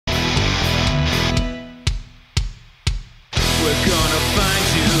We're gonna find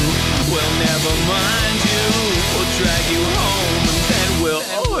you, we'll never mind you. We'll drag you home and then we'll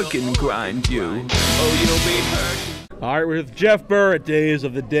organ grind you. Oh, you'll be hurt. All right, we're with Jeff Burr at Days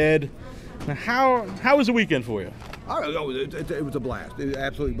of the Dead. Now, how was the weekend for you? Oh, it was a blast. It was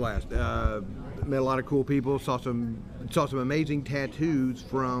absolutely a blast. Met a lot of cool people. Saw some amazing tattoos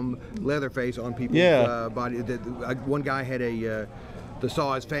from Leatherface on people's body. One guy had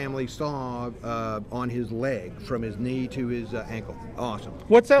his family saw on his leg from his knee to his ankle. Awesome.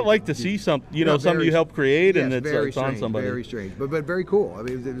 What's that like to see something you helped create and yes, it's on somebody? Very strange, but very cool. I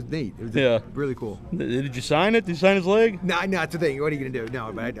mean, it was neat. It was really cool. Did you sign it? Did you sign his leg? No, that's the thing. What are you gonna do?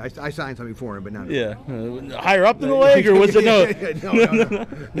 No, but I signed something for him, but not. Yeah, higher up than the leg, or was it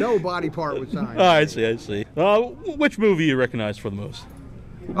no body part was signed. Oh, I see. Which movie you recognize for the most?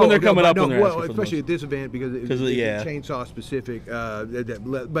 When they're coming up, well, especially at this event because it's chainsaw specific.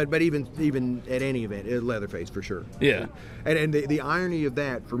 But even at any event, Leatherface for sure. Yeah. And the irony of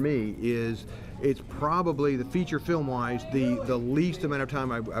that for me is it's probably the feature film wise the least amount of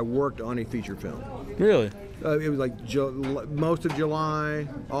time I worked on a feature film. Really? It was like most of July,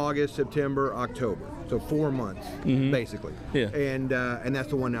 August, September, October. So 4 months, basically. Yeah. And that's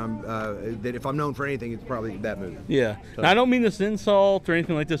the one that if I'm known for anything, it's probably that movie. Yeah. So. Now, I don't mean this insult or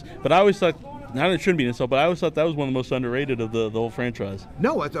anything like this, but I always thought, now it shouldn't be an insult, but I always thought that was one of the most underrated of the whole franchise.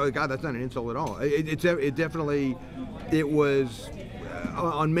 No, God, that's not an insult at all. It definitely, it was.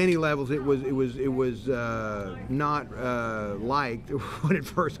 On many levels, it was not liked when it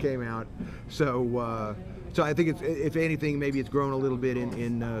first came out. So I think it's, if anything, maybe it's grown a little bit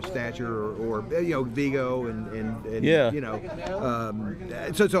in stature or Vigo and yeah.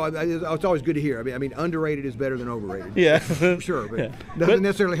 So it's always good to hear. I mean, underrated is better than overrated. Yeah, sure, but doesn't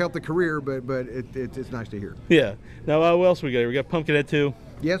necessarily help the career. But it's nice to hear. Yeah. Now, what else we got? We got Pumpkinhead 2.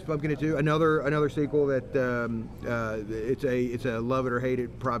 Yes, Pumpkinhead 2, another sequel that it's a love it or hate it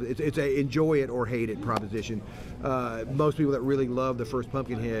it's a enjoy it or hate it proposition. Most people that really love the first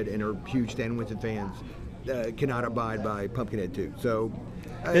Pumpkinhead and are huge Stan Winston fans cannot abide by Pumpkinhead 2. So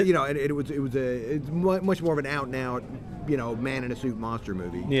it was much more of an out and out man in a suit monster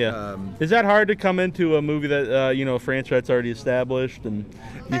movie. Yeah. Is that hard to come into a movie that a franchise already established? And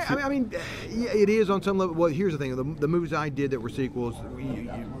I mean, yeah, it is on some level. Well, here's the thing: the movies I did that were sequels,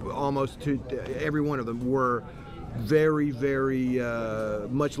 almost to every one of them were very, very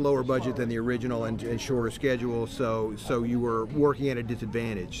much lower budget than the original and shorter schedule. So you were working at a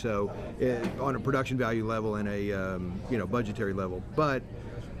disadvantage. So on a production value level and a budgetary level, but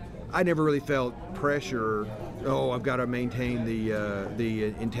I never really felt pressure. Oh, I've got to maintain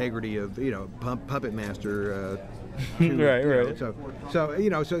the integrity of Puppet Master. Right. So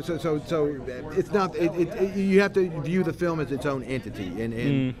it's not. You have to view the film as its own entity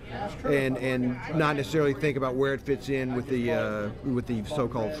and not necessarily think about where it fits in with the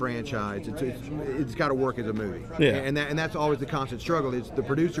so-called franchise. It's got to work as a movie. Yeah. And that's always the constant struggle. Is the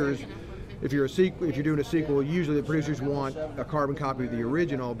producers. If you're doing a sequel, usually the producers want a carbon copy of the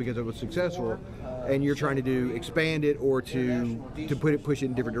original because it was successful, and you're trying to expand it or to push it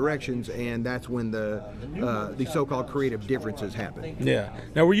in different directions, and that's when the so-called creative differences happen. Yeah.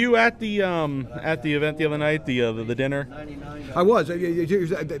 Now, were you at the event the other night, the dinner? I was.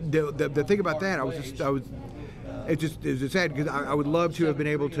 The thing about that, I was. It's sad because I would love to have been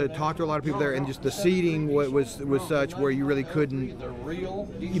able to talk to a lot of people there, and just the seating was such where you really couldn't,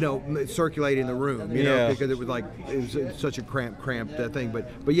 circulate in the room, because it was such a cramped thing.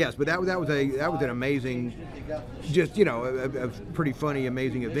 But yes, that was an amazing, just a pretty funny,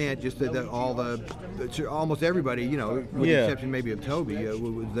 amazing event. Just almost everybody, with the exception maybe of Toby,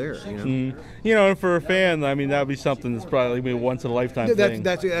 was there. And for a fan, I mean, that would be something that's probably a once in a lifetime thing.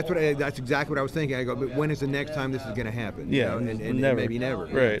 That's exactly what I was thinking. I go, but when is the next time this is going to happen? Yeah, and never. Maybe never.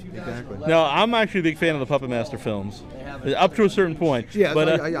 Right. Exactly. No, I'm actually a big fan of the Puppet Master films, up to a certain point. Yeah,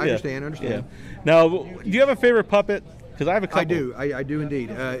 but I understand. Yeah. Now, do you have a favorite puppet? Because I have a couple. I do indeed.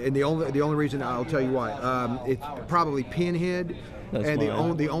 And the only reason, I'll tell you why. It's probably Pinhead. That's and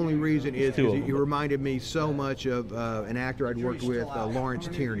mine. the only reason is because he reminded me so much of an actor I'd worked with, Lawrence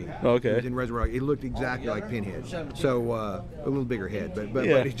Tierney. Okay. He was in Reservoir. He looked exactly like Pinhead. So a little bigger head,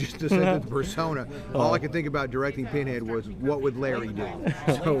 but he just the persona. All I could think about directing Pinhead was what would Larry do.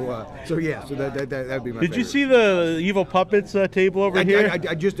 So that'd be my. Did you see the evil puppets table over here?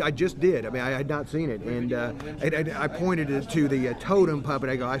 I just did. I mean, I had not seen it, and I pointed it to the totem puppet.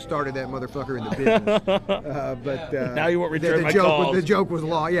 I go, I started that motherfucker in the business. But now you won't return my call. lost. The joke was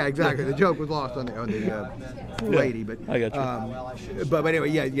lost. Yeah, exactly. The joke was lost on the lady. But I got you. But anyway,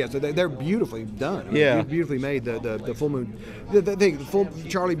 yeah. So they're beautifully done. I mean, Yeah. beautifully made. The full moon. The full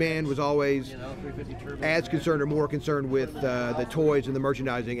Charlie Band was always as concerned or more concerned with the toys and the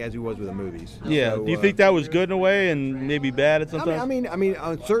merchandising as he was with the movies. Yeah. So, Do you think that was good in a way and maybe bad at some times? I mean,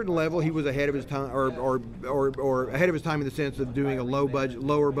 on a certain level, he was ahead of his time, or ahead of his time in the sense of doing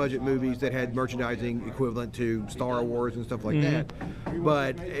lower budget movies that had merchandising equivalent to Star Wars and stuff like that.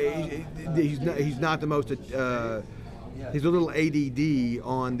 But he's not the most. He's a little ADD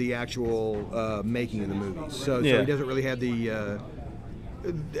on the actual making of the movies, so he doesn't really have the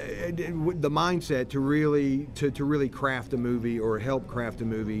mindset to really craft a movie or help craft a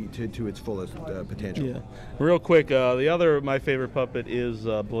movie to its fullest potential. Yeah. Real quick, my favorite puppet is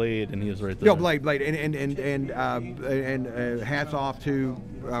Blade, and he is right there. No, Blade, and hats off to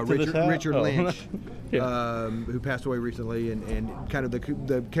Richard Lynch, who passed away recently, and kind of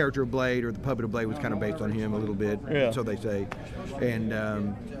the character of Blade or the puppet of Blade was kind of based on him a little bit, so they say, and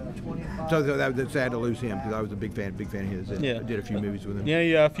so that was sad to lose him because I was a big fan of his, and did a few movies with him.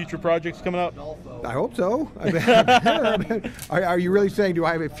 Yeah, future projects coming out? I hope so. Are you really saying, do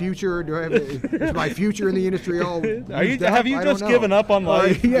I have a future? Is my future in the industry all have you just given up on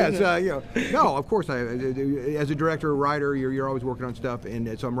life? Yes. No, of course. As a director or writer, you're always working on stuff,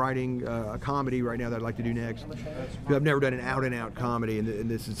 and so I'm writing a comedy right now that I'd like to do next. Because I've never done an out-and-out comedy, and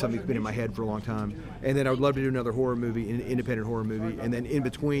this is something that's been in my head for a long time. And then I would love to do another horror movie, an independent horror movie, and then in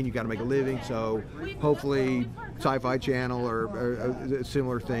between, you got to make a living. So hopefully, Sci-Fi Channel or a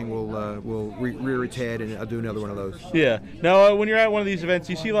similar thing will rear its head, and I'll do another one of those. Yeah. Now, when you're at one of these events,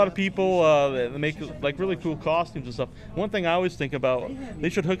 you see a lot of people that make like really cool costumes and stuff. One thing I always think about, they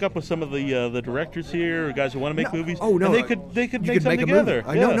should hook up with some of the directors here, or guys who want to make movies. Oh no, and they could make something together.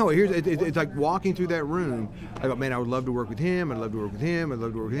 No. It's like walking through that room. I go, man, I would love to work with him. I'd love to work with him. I'd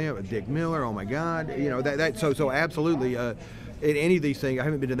love to work with him. Dick Miller. Oh my God. So absolutely. In any of these things, I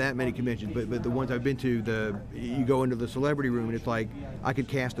haven't been to that many conventions, but the ones I've been to, you go into the celebrity room and it's like I could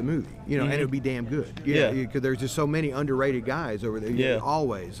cast a movie, and it would be damn good. Because there's just so many underrated guys over there.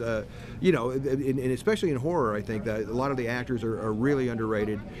 Always. And especially in horror, I think that a lot of the actors are really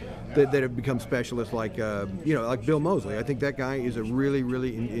underrated. That have become specialists, like like Bill Moseley. I think that guy is a really,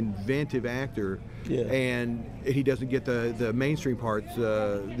 really inventive actor, and he doesn't get the mainstream parts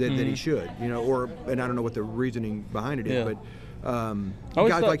that he should. And I don't know what the reasoning behind it is, but.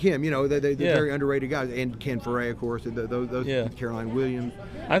 Guys like him, they're very underrated guys, and Ken Foray, of course, those Caroline Williams.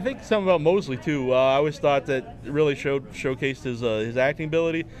 I think something about Moseley too. I always thought that really showcased his acting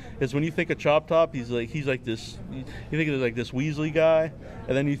ability is when you think of Chop Top, he's like this. You think of like this Weasley guy,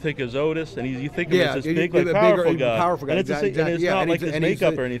 and then you think of Otis, and you think of him as this big, powerful guy. And it's not like this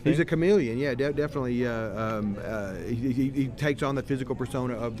makeup or anything. He's a chameleon. Yeah, definitely. He takes on the physical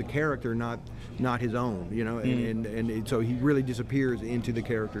persona of the character, not his own. And so he really disappears into the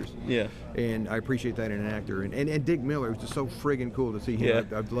characters. Yeah. And I appreciate that in an actor. And Dick Miller was just so friggin' cool to see him.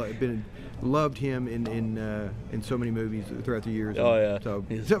 Yeah. I've loved him in so many movies throughout the years. Oh yeah. So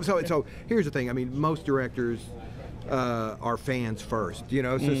here's the thing. I mean, most directors are fans first.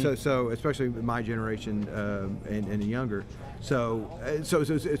 So especially my generation and younger. So it's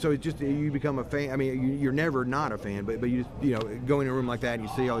just you become a fan. I mean, you're never not a fan, but you just go in a room like that and you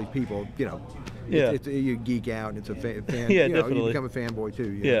see all these people. You geek out, and it's a fan. Yeah, definitely. You become a fanboy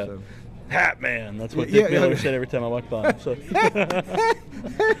too. Yeah. So. Hat Man. That's what Dick Miller said every time I walked by him. So.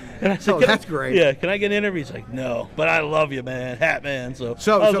 And I said, that's great. Yeah, can I get an interview? He's like, no, but I love you, man, Hat Man. So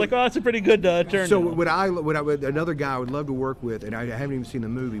I was like, oh, that's a pretty good turn. So another guy I would love to work with, and I haven't even seen the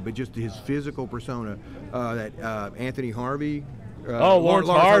movie, but just his physical persona, that Anthony Harvey. Lawrence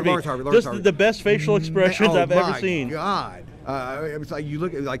Harvey. Lawrence Harvey. The best facial expressions I've ever seen. God. It's like you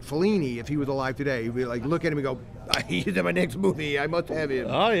look at like Fellini, if he was alive today, you'd be like, look at him and go, he's in my next movie. I must have him.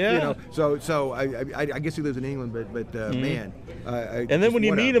 Oh yeah. So I guess he lives in England, but man. And then when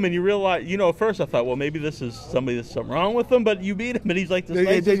you meet him and you realize, at first I thought, well, maybe this is somebody there's something wrong with him, but you meet him and he's like this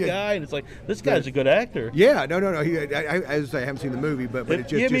nicest guy, and it's like this guy's a good actor. Yeah, no. As I say, I haven't seen the movie, but it's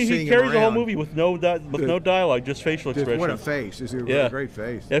just he carries the whole movie with no dialogue, just facial expression. What a face! It's a great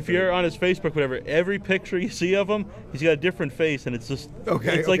face. If you're on his Facebook, whatever, every picture you see of him, he's got a different face, and it's just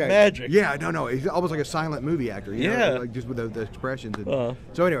it's like magic. Yeah, no, he's almost like a silent movie actor. Like just with the expressions.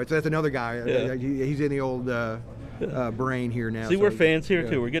 So anyway, so that's another guy. He's in the old brain here now. See, we're fans here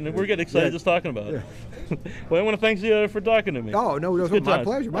too. We're getting excited just talking about it. Well, I want to thank you for talking to me. Oh no, my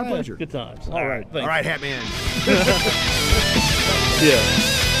pleasure. My pleasure. Good times. All right, thanks. All right, Hat Man.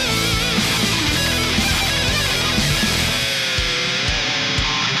 Yeah.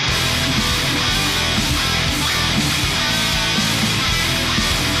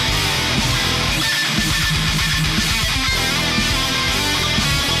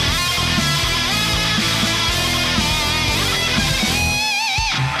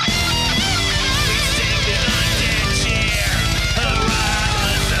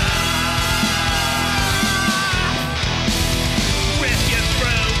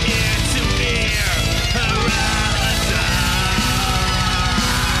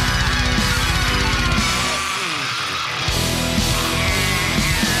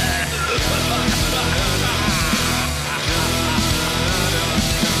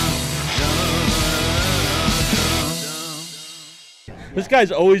 This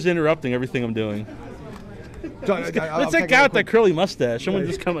guy's always interrupting everything I'm doing. So, Let's that guy with that curly mustache. Someone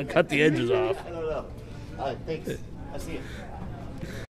just come and cut the edges off. I don't know. Thanks. I see it.